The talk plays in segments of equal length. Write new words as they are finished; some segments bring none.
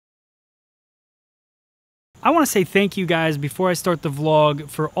I want to say thank you guys before I start the vlog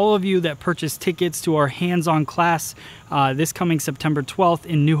for all of you that purchased tickets to our hands-on class this coming September 12th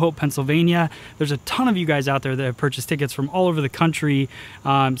in New Hope, Pennsylvania. There's a ton of you guys out there that have purchased tickets from all over the country.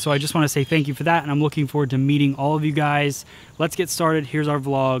 So I just want to say thank you for that, and I'm looking forward to meeting all of you guys. Let's get started. Here's our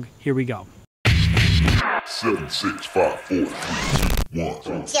vlog. Here we go. 7, 6, 5, 4, 3, 2,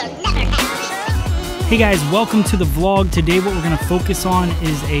 1. Hey guys, welcome to the vlog. Today what we're going to focus on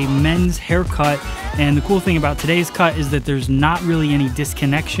is a men's haircut, and the cool thing about today's cut is that there's not really any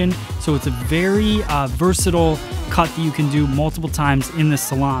disconnection, so it's a very versatile cut that you can do multiple times in the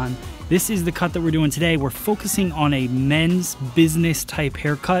salon. This is the cut that we're doing today. We're focusing on a men's business type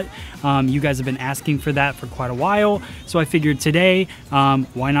haircut. You guys have been asking for that for quite a while, so I figured today,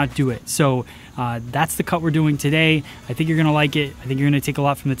 why not do it? So that's the cut we're doing today. I think you're gonna like it. I think you're gonna take a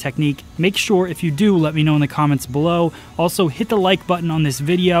lot from the technique. Make sure if you do, let me know in the comments below. Also, hit the like button on this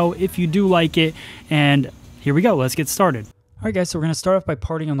video if you do like it. And here we go, let's get started. All right guys, so we're gonna start off by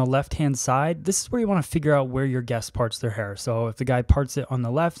parting on the left-hand side. This is where you wanna figure out where your guest parts their hair. So if the guy parts it on the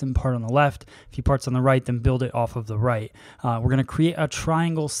left, then part on the left. If he parts on the right, then build it off of the right. We're gonna create a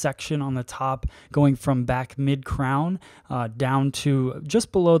triangle section on the top going from back mid-crown down to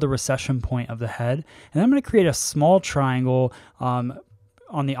just below the recession point of the head. And then I'm gonna create a small triangle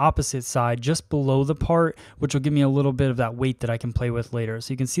on the opposite side, just below the part, which will give me a little bit of that weight that I can play with later.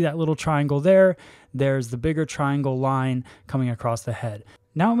 So you can see that little triangle there. There's the bigger triangle line coming across the head.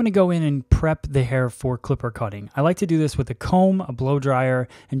 Now I'm going to go in and prep the hair for clipper cutting. I like to do this with a comb, a blow dryer,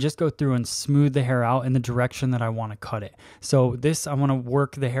 and just go through and smooth the hair out in the direction that I want to cut it. So this, I want to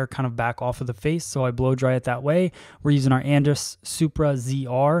work the hair kind of back off of the face, so I blow dry it that way. We're using our Andis Supra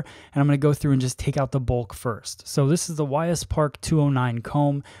ZR, and I'm going to go through and just take out the bulk first. So this is the YS Park 209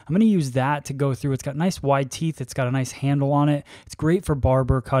 comb. I'm going to use that to go through. It's got nice wide teeth. It's got a nice handle on it. It's great for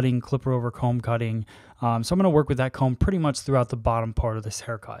barber cutting, clipper over comb cutting. So I'm going to work with that comb pretty much throughout the bottom part of this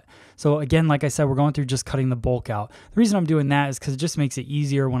haircut. So again, like I said, we're going through just cutting the bulk out. The reason I'm doing that is because it just makes it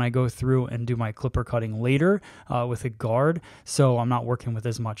easier when I go through and do my clipper cutting later with a guard, so I'm not working with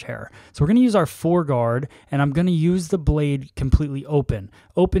as much hair. So we're going to use our foreguard, and I'm going to use the blade completely open.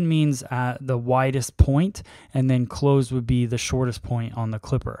 Open means at the widest point, and then closed would be the shortest point on the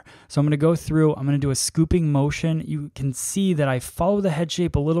clipper. So I'm going to go through, I'm going to do a scooping motion. You can see that I follow the head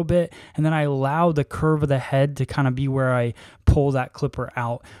shape a little bit, and then I allow the curve of the head to kind of be where I pull that clipper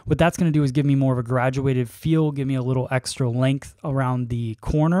out. What that's going to do is give me more of a graduated feel, give me a little extra length around the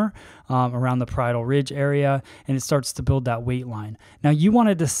corner, around the parietal ridge area, and it starts to build that weight line. Now you want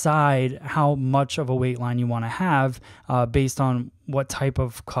to decide how much of a weight line you want to have based on what type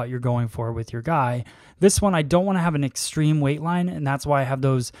of cut you're going for with your guy. This one, I don't want to have an extreme weight line, and that's why I have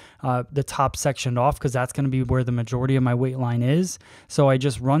those the top sectioned off, because that's going to be where the majority of my weight line is. So I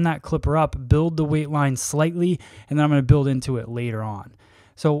just run that clipper up, build the weight line slightly, and then I'm going to build into it later on.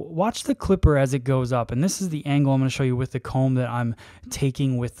 So watch the clipper as it goes up, and this is the angle I'm going to show you with the comb that I'm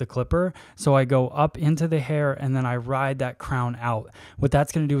taking with the clipper. So I go up into the hair, and then I ride that crown out. What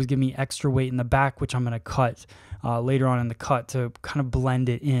that's going to do is give me extra weight in the back, which I'm going to cut later on in the cut to kind of blend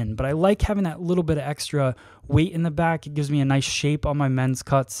it in. But I like having that little bit of extra weight in the back. It gives me a nice shape on my men's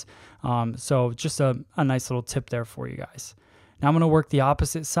cuts. So just a nice little tip there for you guys. Now I'm going to work the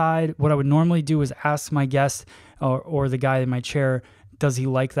opposite side. What I would normally do is ask my guest or the guy in my chair, does he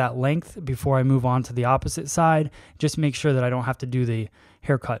like that length, before I move on to the opposite side? Just make sure that I don't have to do the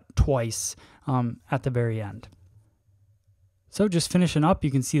haircut twice at the very end. So just finishing up,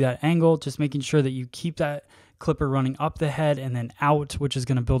 you can see that angle, just making sure that you keep that clipper running up the head and then out, which is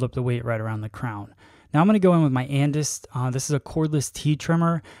going to build up the weight right around the crown. Now I'm going to go in with my Andis. This is a cordless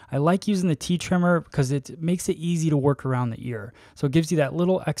T-trimmer. I like using the T-trimmer because it makes it easy to work around the ear. So it gives you that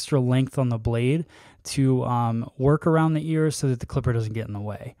little extra length on the blade to work around the ear so that the clipper doesn't get in the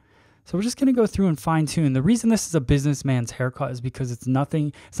way. So we're just going to go through and fine tune. The reason this is a businessman's haircut is because it's not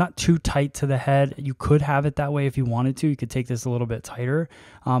too tight to the head. You could have it that way if you wanted to. You could take this a little bit tighter,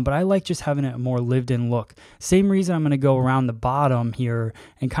 but I like just having it a more lived in look. Same reason I'm going to go around the bottom here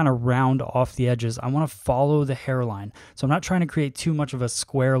and kind of round off the edges. I want to follow the hairline. So I'm not trying to create too much of a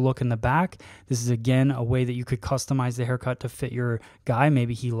square look in the back. This is again a way that you could customize the haircut to fit your guy.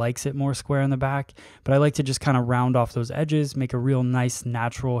 Maybe he likes it more square in the back, but I like to just kind of round off those edges, make a real nice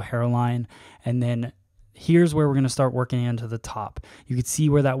natural hairline. And then here's where we're going to start working into the top. You can see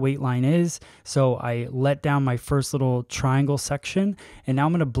where that weight line is. So I let down my first little triangle section, and now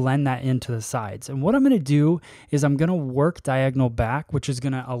I'm going to blend that into the sides. And what I'm going to do is I'm going to work diagonal back, which is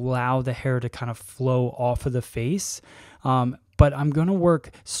going to allow the hair to kind of flow off of the face. but I'm going to work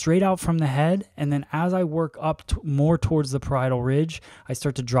straight out from the head. And then as I work up more towards the parietal ridge, I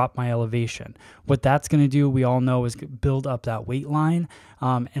start to drop my elevation. What that's going to do, we all know, is build up that weight line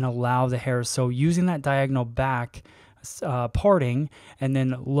and allow the hair. So using that diagonal back parting and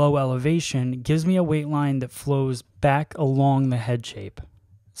then low elevation gives me a weight line that flows back along the head shape.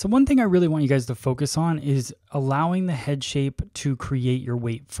 So one thing I really want you guys to focus on is allowing the head shape to create your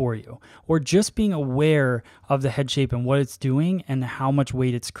weight for you, or just being aware of the head shape and what it's doing and how much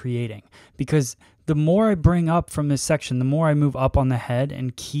weight it's creating. Because the more I bring up from this section, the more I move up on the head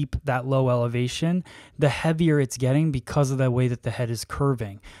and keep that low elevation, the heavier it's getting because of the way that the head is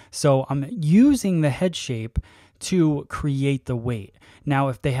curving. So I'm using the head shape to create the weight. Now,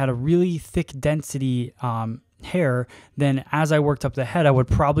 if they had a really thick density hair, then as I worked up the head, I would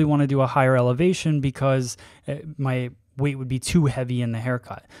probably want to do a higher elevation because my weight would be too heavy in the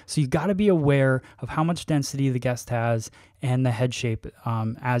haircut. So you got to be aware of how much density the guest has and the head shape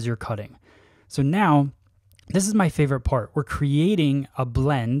as you're cutting. So now, this is my favorite part. We're creating a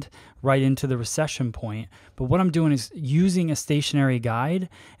blend right into the recession point, but what I'm doing is using a stationary guide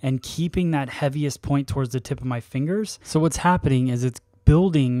and keeping that heaviest point towards the tip of my fingers. So what's happening is it's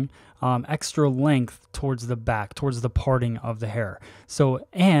building extra length towards the back, towards the parting of the hair. So,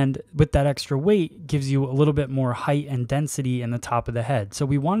 and with that extra weight gives you a little bit more height and density in the top of the head. So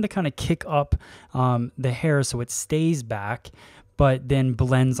we wanted to kind of kick up the hair so it stays back, but then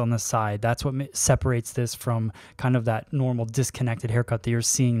blends on the side. That's what separates this from kind of that normal disconnected haircut that you're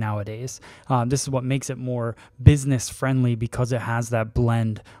seeing nowadays. This is what makes it more business friendly because it has that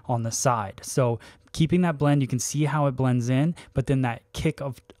blend on the side. So keeping that blend, you can see how it blends in, but then that kick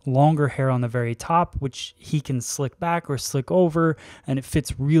of longer hair on the very top, which he can slick back or slick over, and it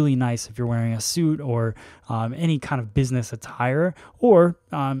fits really nice if you're wearing a suit or any kind of business attire, or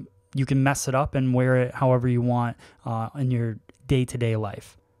you can mess it up and wear it however you want in your day-to-day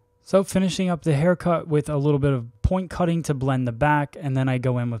life. So finishing up the haircut with a little bit of point cutting to blend the back, and then I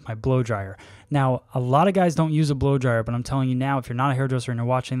go in with my blow dryer. Now, a lot of guys don't use a blow dryer, but I'm telling you now, if you're not a hairdresser and you're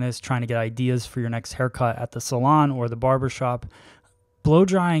watching this, trying to get ideas for your next haircut at the salon or the barber shop, blow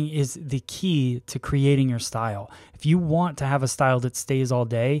drying is the key to creating your style. If you want to have a style that stays all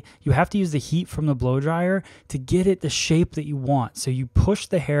day, you have to use the heat from the blow dryer to get it the shape that you want. So you push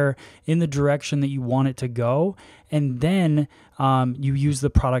the hair in the direction that you want it to go, and then you use the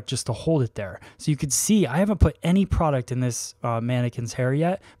product just to hold it there. So you could see I haven't put any product in this mannequin's hair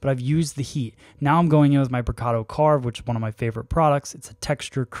yet, but I've used the heat. Now I'm going in with my Bricato Carve, which is one of my favorite products. It's a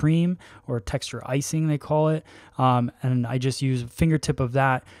texture cream, or texture icing they call it, and I just use a fingertip of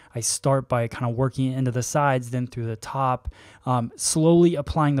that. I start by kind of working it into the sides, then through the top, slowly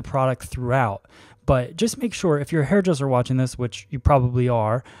applying the product throughout. But just make sure, if you're a hairdresser watching this, which you probably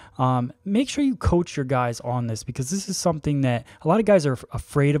are, make sure you coach your guys on this, because this is something that a lot of guys are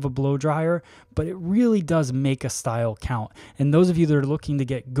afraid of a blow dryer, but it really does make a style count. And those of you that are looking to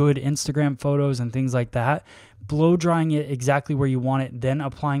get good Instagram photos and things like that, blow drying it exactly where you want it, then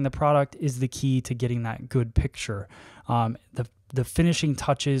applying the product is the key to getting that good picture. The finishing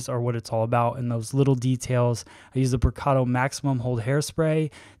touches are what it's all about, and those little details. I use the Bricato Maximum Hold Hairspray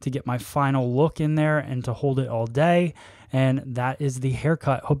to get my final look in there and to hold it all day. And that is the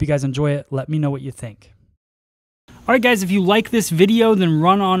haircut. Hope you guys enjoy it. Let me know what you think. All right, guys, if you like this video, then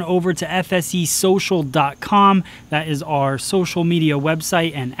run on over to fsesocial.com. That is our social media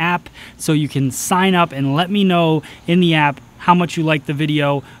website and app. So you can sign up and let me know in the app how much you like the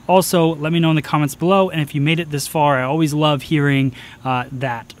video. Also, let me know in the comments below. And if you made it this far, I always love hearing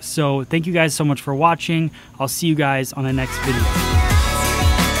that. So thank you guys so much for watching. I'll see you guys on the next video.